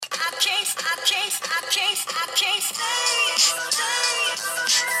can't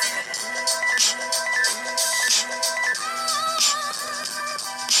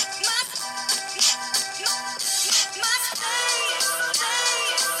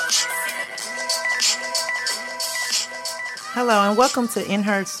Hello and welcome to In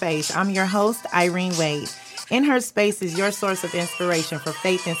Her Space. I'm your host, Irene Wade. In Her Space is your source of inspiration for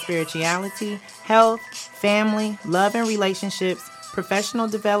faith and spirituality, health, family, love and relationships, professional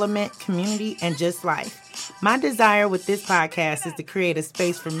development, community, and just life. My desire with this podcast is to create a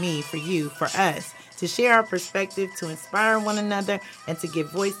space for me, for you, for us, to share our perspective, to inspire one another, and to give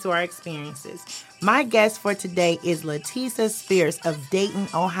voice to our experiences. My guest for today is Latisa Spears of Dayton,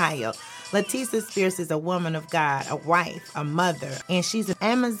 Ohio. Latisa Spears is a woman of God, a wife, a mother, and she's an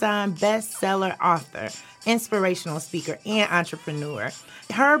Amazon bestseller author, inspirational speaker, and entrepreneur.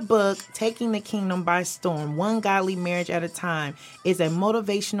 Her book, Taking the Kingdom by Storm, One Godly Marriage at a Time, is a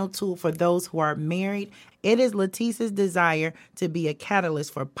motivational tool for those who are married. It is Latisa's desire to be a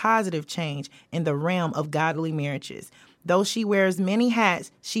catalyst for positive change in the realm of godly marriages. Though she wears many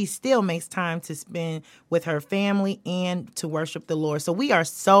hats, she still makes time to spend with her family and to worship the Lord. So we are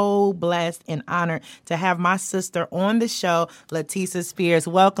so blessed and honored to have my sister on the show, Latisa Spears.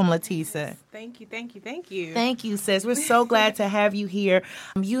 Welcome, Latisa. Thank you. Thank you, sis. We're so glad to have you here.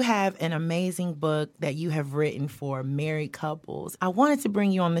 You have an amazing book that you have written for married couples. I wanted to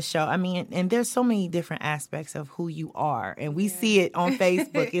bring you on the show. I mean, and there's so many different aspects of who you are, and we see it on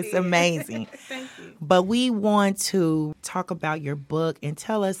Facebook. It's amazing. Thank you. But we want to talk about your book and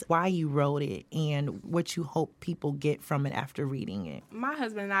tell us why you wrote it and what you hope people get from it after reading it. My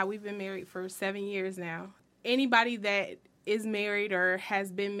husband and I, we've been married for 7 years now. Anybody that is married or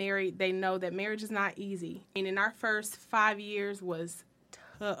has been married, they know that marriage is not easy. And in our first 5 years was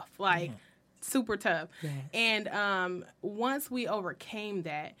tough, super tough. Yes. And once we overcame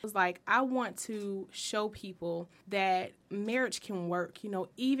that, it was like, I want to show people that marriage can work,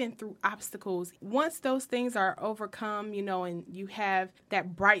 even through obstacles. Once those things are overcome, and you have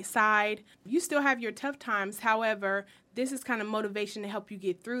that bright side, you still have your tough times. However, this is kind of motivation to help you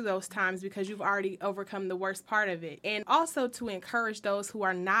get through those times because you've already overcome the worst part of it. And also to encourage those who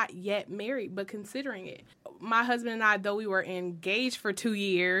are not yet married but considering it. My husband and I, though we were engaged for 2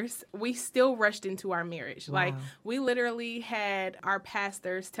 years, we still rushed into our marriage. Wow. Like, we literally had our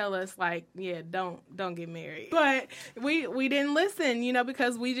pastors tell us, don't get married. But we didn't listen,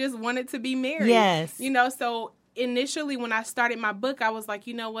 because we just wanted to be married. Yes. So initially when I started my book, I was like,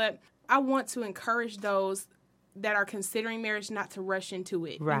 you know what? I want to encourage those that are considering marriage not to rush into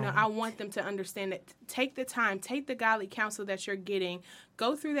it. Right. I want them to understand that take the time, take the godly counsel that you're getting,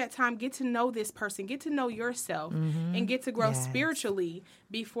 go through that time, get to know this person, get to know yourself, and get to grow spiritually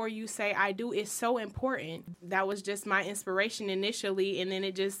before you say, I do. It's so important. That was just my inspiration initially, and then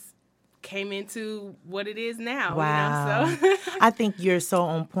it just came into what it is now. Wow. So I think you're so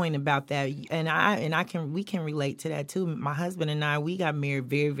on point about that. And we can relate to that too. My husband and I, we got married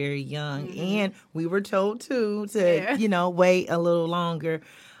very, very young, and we were told too to, wait a little longer.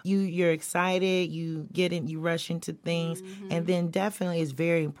 You're excited, you rush into things, and then definitely it's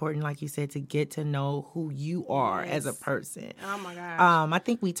very important, like you said, to get to know who you are as a person. Oh my gosh. I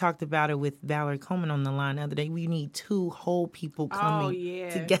think we talked about it with Valerie Coleman on the line the other day. We need two whole people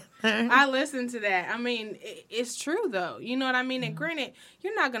coming together. I listened to that. I mean, it's true though. You know what I mean? And granted,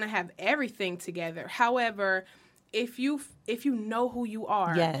 you're not going to have everything together. However, if you know who you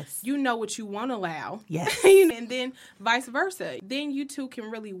are, yes, you know what you want to allow, yes, and then vice versa. Then you two can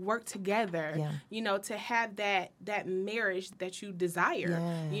really work together, to have that marriage that you desire,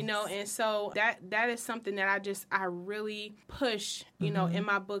 yes. And so that is something that I really push, in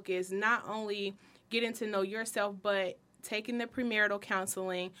my book is not only getting to know yourself, but taking the premarital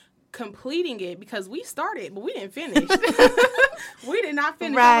counseling, completing it, because we started, but we didn't finish. We did not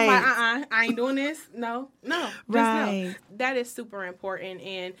finish. Right. I was like, I ain't doing this. No. Right. No. That is super important.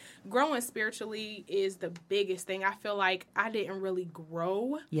 And growing spiritually is the biggest thing. I feel like I didn't really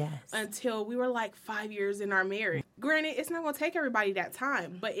grow until we were like 5 years in our marriage. Granted, it's not going to take everybody that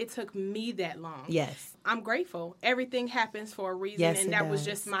time, but it took me that long. Yes. I'm grateful. Everything happens for a reason. Yes, and that was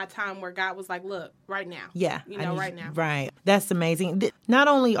just my time where God was like, look, right now. Yeah. Right now. Right. That's amazing. Not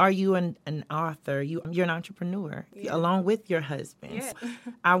only are you an author, you're an entrepreneur along with your husband. Yeah.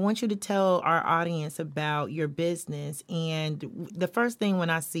 I want you to tell our audience about your business. And the first thing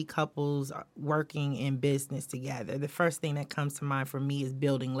when I see couples working in business together, the first thing that comes to mind for me is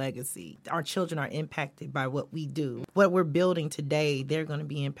building legacy. Our children are impacted by what we do. What we're building today, they're going to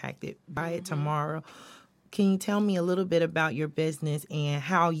be impacted by it tomorrow. Can you tell me a little bit about your business and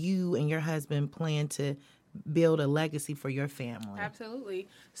how you and your husband plan to build a legacy for your family? Absolutely.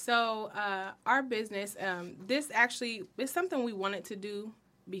 So our business, this actually is something we wanted to do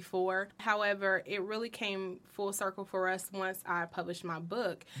before. However, it really came full circle for us once I published my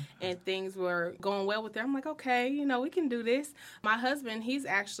book and things were going well with it. I'm like, okay, we can do this. My husband, he's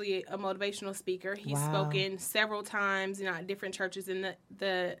actually a motivational speaker. He's spoken several times, at different churches in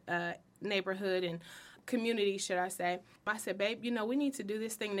the neighborhood and community, should I say. I said, babe, we need to do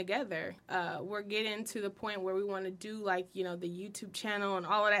this thing together. We're getting to the point where we want to do the YouTube channel and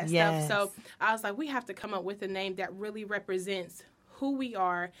all of that stuff. So I was like, we have to come up with a name that really represents who we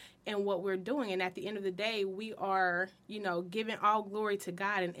are and what we're doing. And at the end of the day, we are, giving all glory to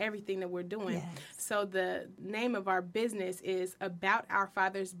God in everything that we're doing. Yes. So the name of our business is About Our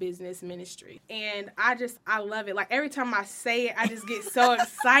Father's Business Ministry. And I love it. Like every time I say it, I just get so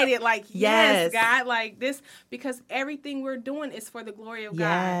excited. Like, yes, God, like this, because everything we're doing is for the glory of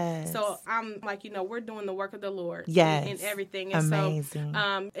God. So I'm like, we're doing the work of the Lord in everything. And amazing.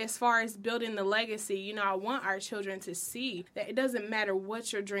 So as far as building the legacy, I want our children to see that it doesn't matter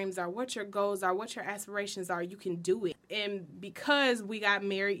what your dreams are, what your goals are, what your aspirations are, you can do it. And because we got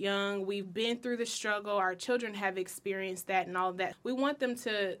married young, we've been through the struggle, our children have experienced that and all that. We want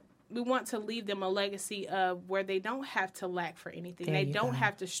to leave them a legacy of where they don't have to lack for anything. They don't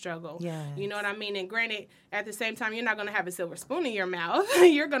have to struggle. Yes. You know what I mean? And granted, at the same time, you're not going to have a silver spoon in your mouth.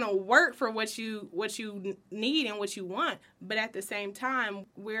 You're going to work for what you need and what you want. But at the same time,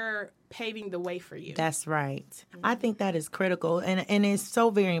 we're paving the way for you. That's right. Mm-hmm. I think that is critical. And it's so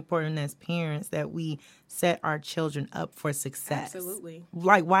very important as parents that we set our children up for success. Absolutely.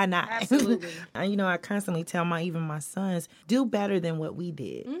 Like, why not? Absolutely. I constantly tell even my sons, do better than what we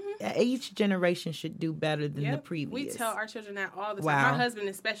did. Mm-hmm. Each generation should do better than the previous. We tell our children that all the time. Wow. My husband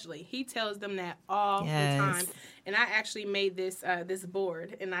especially. He tells them that all the time. And I actually made this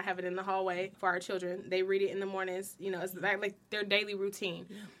board, and I have it in the hallway for our children. They read it in the mornings. It's like their daily routine.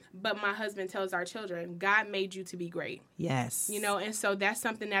 Yeah. But my husband tells our children, God made you to be great. Yes. And so that's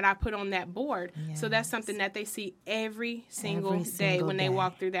something that I put on that board. Yes. So that's something that they see every single day when they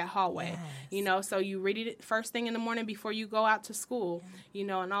walk through that hallway. Yes. So you read it first thing in the morning before you go out to school,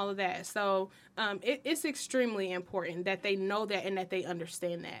 and all of that. So it's extremely important that they know that and that they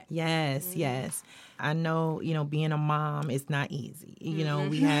understand that. Yes, yes. I know, being a mom is not easy.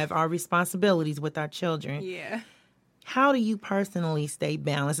 We have our responsibilities with our children. Yeah. How do you personally stay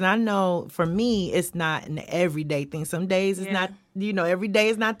balanced? And I know for me, it's not an everyday thing. Some days it's not, every day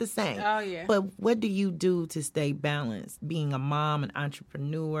is not the same. Oh, yeah. But what do you do to stay balanced? Being a mom, an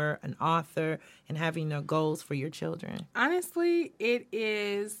entrepreneur, an author, and having your goals for your children? Honestly,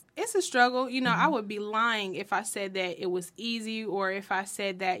 it's a struggle. I would be lying if I said that it was easy or if I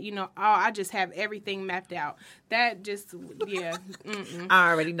said that, I just have everything mapped out. That just,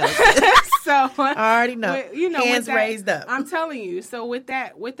 I already know. So I already know. Hands raised up. I'm telling you. So with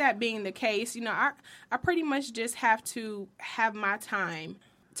that being the case, I pretty much just have to have my time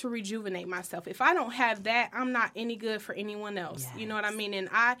to rejuvenate myself. If I don't have that, I'm not any good for anyone else. Yes. You know what I mean? And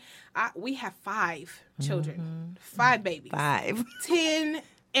we have 5 children, 5 babies, 5, 10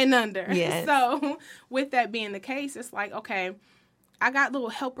 and under. Yes. So with that being the case, it's like, okay, I got little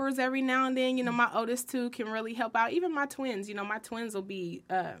helpers every now and then. My oldest 2 can really help out. Even my twins, my twins will be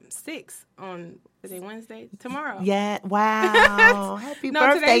 6 on Wednesday? Tomorrow. Yeah. Wow. Happy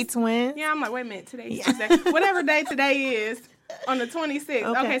birthday, twin. Yeah, I'm like, wait a minute. Today's Tuesday. Whatever day today is on the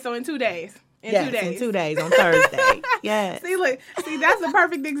 26th. Okay, so in 2 days. In 2 days on Thursday. Yes. See, that's a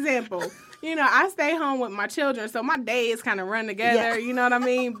perfect example. I stay home with my children, so my days kind of run together. Yeah. You know what I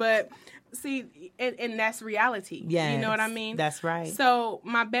mean? But see, and that's reality. Yes, you know what I mean? That's right. So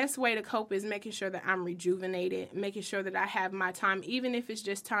my best way to cope is making sure that I'm rejuvenated, making sure that I have my time, even if it's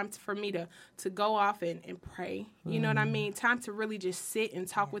just time for me to go off and pray. You know what I mean? Time to really just sit and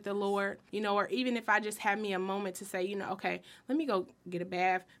talk with the Lord, or even if I just have me a moment to say, okay, let me go get a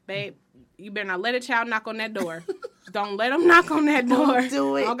bath. Babe, you better not let a child knock on that door. Don't let them knock on that door. Don't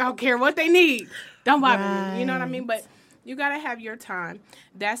do it. I don't care what they need. Don't bother me. You know what I mean? But you got to have your time.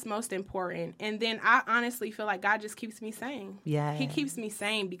 That's most important. And then I honestly feel like God just keeps me sane. Yeah. He keeps me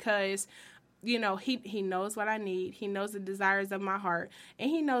sane because, he knows what I need. He knows the desires of my heart. And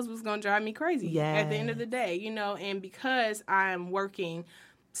he knows what's going to drive me crazy at the end of the day, And because I'm working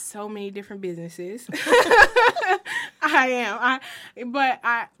so many different businesses, I am. But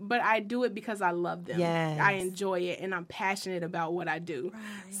I do it because I love them. Yes. I enjoy it, and I'm passionate about what I do.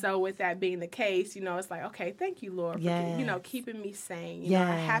 Right. So with that being the case, it's like, okay, thank you, Lord, for keeping me sane.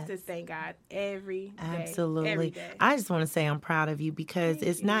 I have to thank God every day. Absolutely. Every day. I just want to say I'm proud of you because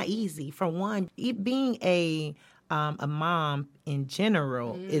it's not easy. For one, being a a mom in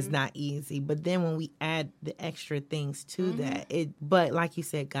general is not easy. But then when we add the extra things to that, but like you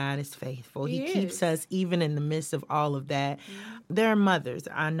said, God is faithful. He keeps us even in the midst of all of that. There are mothers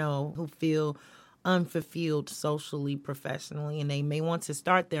I know who feel unfulfilled socially, professionally, and they may want to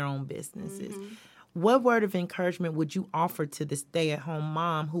start their own businesses. What word of encouragement would you offer to the stay-at-home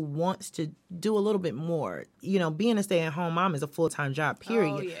mom who wants to do a little bit more? You know, being a stay-at-home mom is a full-time job,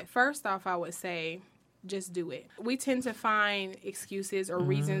 period. Oh, yeah. First off, I would say just do it. We tend to find excuses or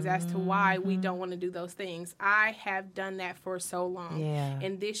reasons as to why we don't want to do those things. I have done that for so long. Yeah.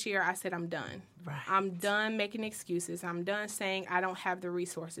 And this year I said I'm done. Right. I'm done making excuses. I'm done saying I don't have the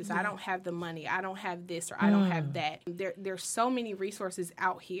resources. I don't have the money. I don't have this or I don't have that. There's so many resources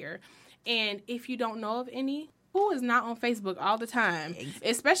out here. And if you don't know of any, who is not on Facebook all the time?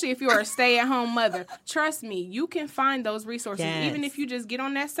 Especially if you're a stay-at-home mother. Trust me, you can find those resources. Yes. Even if you just get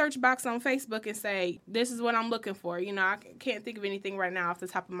on that search box on Facebook and say, this is what I'm looking for. You know, I can't think of anything right now off the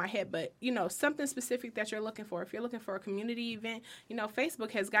top of my head, but, you know, something specific that you're looking for. If you're looking for a community event, you know,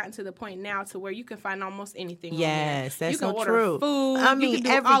 Facebook has gotten to the point now to where you can find almost anything Yes, on there. that's you can so order true. food. I mean, you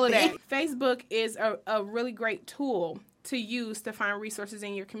can do all of that. everything. Facebook is a really great tool to use to find resources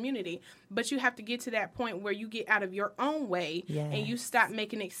in your community. But you have to get to that point where you get out of your own way and you stop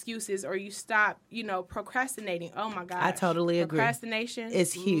making excuses or you stop, you know, procrastinating. Oh my God. I totally agree. Procrastination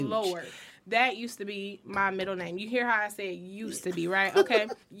is huge. Lord. That used to be my middle name. You hear how I said used to be, right? Okay.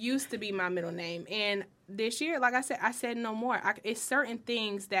 Used to be my middle name. And this year, like I said no more. It's certain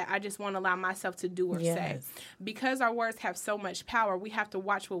things that I just won't allow myself to do or say. Because our words have so much power, we have to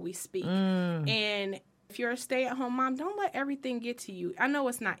watch what we speak. And if you're a stay-at-home mom, don't let everything get to you. I know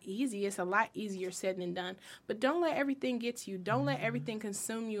it's not easy. It's a lot easier said than done. But don't let everything get to you. Don't let everything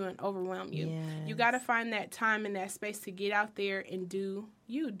consume you and overwhelm you. Yes. You got to find that time and that space to get out there and do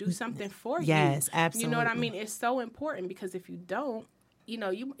something for you. Yes, absolutely. You know what I mean? It's so important because if you don't, you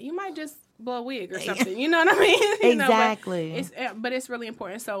know, you might just blow a wig or something. You know what I mean? Exactly. But it's really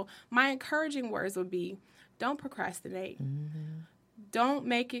important. So my encouraging words would be, don't procrastinate. Don't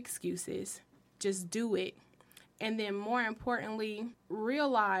make excuses. Just do it. And then more importantly,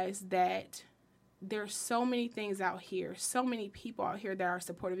 realize that there's so many things out here, so many people out here that are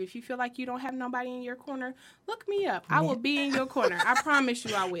supportive. If you feel like you don't have nobody in your corner, look me up. I will be in your corner. I promise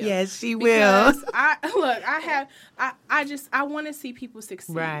you I will. Yes, she because will. I want to see people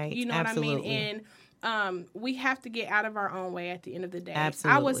succeed. Right. You know Absolutely. what I mean? And we have to get out of our own way at the end of the day.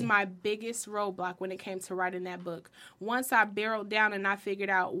 Absolutely. I was my biggest roadblock when it came to writing that book. Once I barreled down and I figured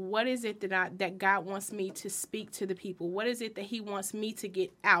out what is it that God wants me to speak to the people, what is it that He wants me to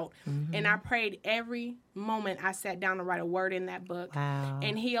get out, and I prayed every moment I sat down to write a word in that book. Wow.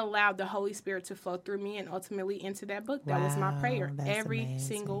 And He allowed the Holy Spirit to flow through me and ultimately into that book. That was my prayer every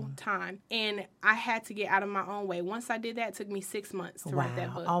single time. And I had to get out of my own way. Once I did that, it took me 6 months to write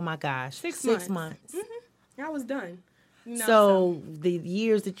that book. Oh my gosh. 6 months. I was done. You know, so the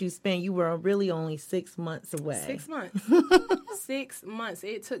years that you spent, you were really only 6 months away. 6 months. 6 months.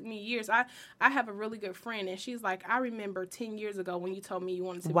 It took me years. I have a really good friend, and she's like, I remember 10 years ago when you told me you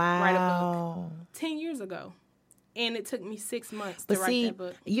wanted to write a book. 10 years ago. And it took me 6 months to write that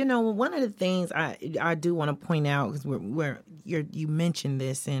book. You know, one of the things I do want to point out, because you mentioned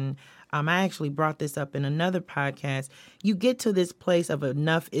this, and I actually brought this up in another podcast. You get to this place of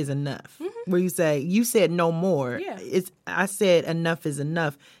enough is enough, where you said no more. Yeah. I said enough is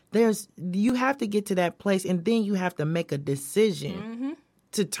enough. You have to get to that place, and then you have to make a decision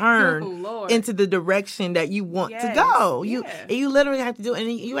to turn into the direction that you want to go. You literally have to do it,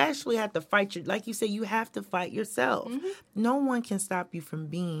 and you actually have to fight like you said, you have to fight yourself. No one can stop you from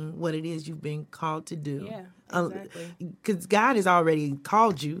being what it is you've been called to do. Yeah, exactly. Because God has already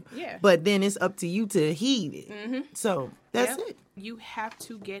called you, but then it's up to you to heed it. So that's it. You have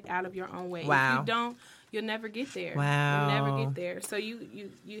to get out of your own way. Wow. If you don't, you'll never get there. Wow. You'll never get there. So you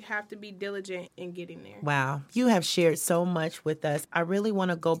have to be diligent in getting there. Wow. You have shared so much with us. I really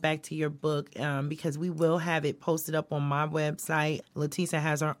want to go back to your book because we will have it posted up on my website. Latisa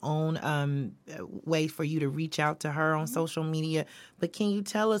has her own way for you to reach out to her on social media. But can you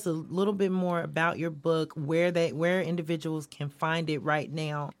tell us a little bit more about your book, where individuals can find it right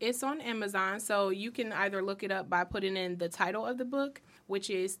now? It's on Amazon, so you can either look it up by putting in the title of the book, which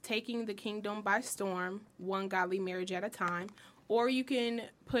is Taking the Kingdom by Storm, One Godly Marriage at a Time, or you can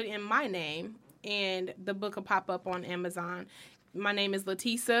put in my name, and the book will pop up on Amazon. My name is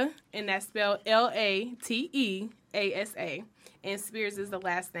Latisa, and that's spelled Latesa. ASA. And Spears is the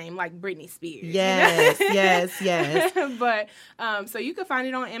last name, like Britney Spears. Yes, yes. But so you can find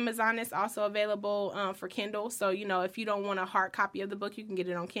it on Amazon. It's also available for Kindle. So, if you don't want a hard copy of the book, you can get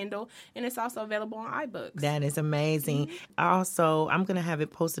it on Kindle. And it's also available on iBooks. That is amazing. Mm-hmm. Also, I'm going to have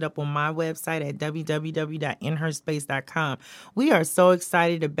it posted up on my website at www.inherspace.com. We are so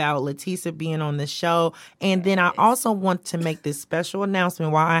excited about Latisa being on the show. And then I also want to make this special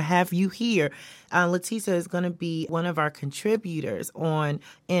announcement while I have you here. Latisa is going to be one of our contributors on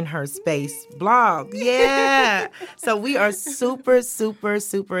In Her Space blog. Yeah. So we are super, super,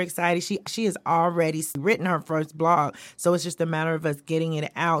 super excited. She has already written her first blog. So it's just a matter of us getting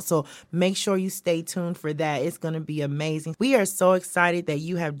it out. So make sure you stay tuned for that. It's going to be amazing. We are so excited that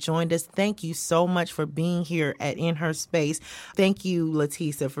you have joined us. Thank you so much for being here at In Her Space. Thank you,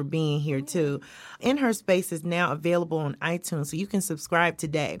 Latisa, for being here too. In Her Space is now available on iTunes, so you can subscribe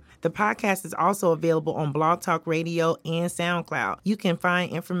today. The podcast is also available on Blog Talk Radio and SoundCloud. You can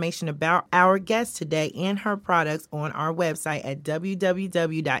find information about our guest today and her products on our website at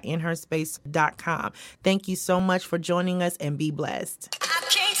www.inherspace.com. Thank you so much for joining us, and be blessed.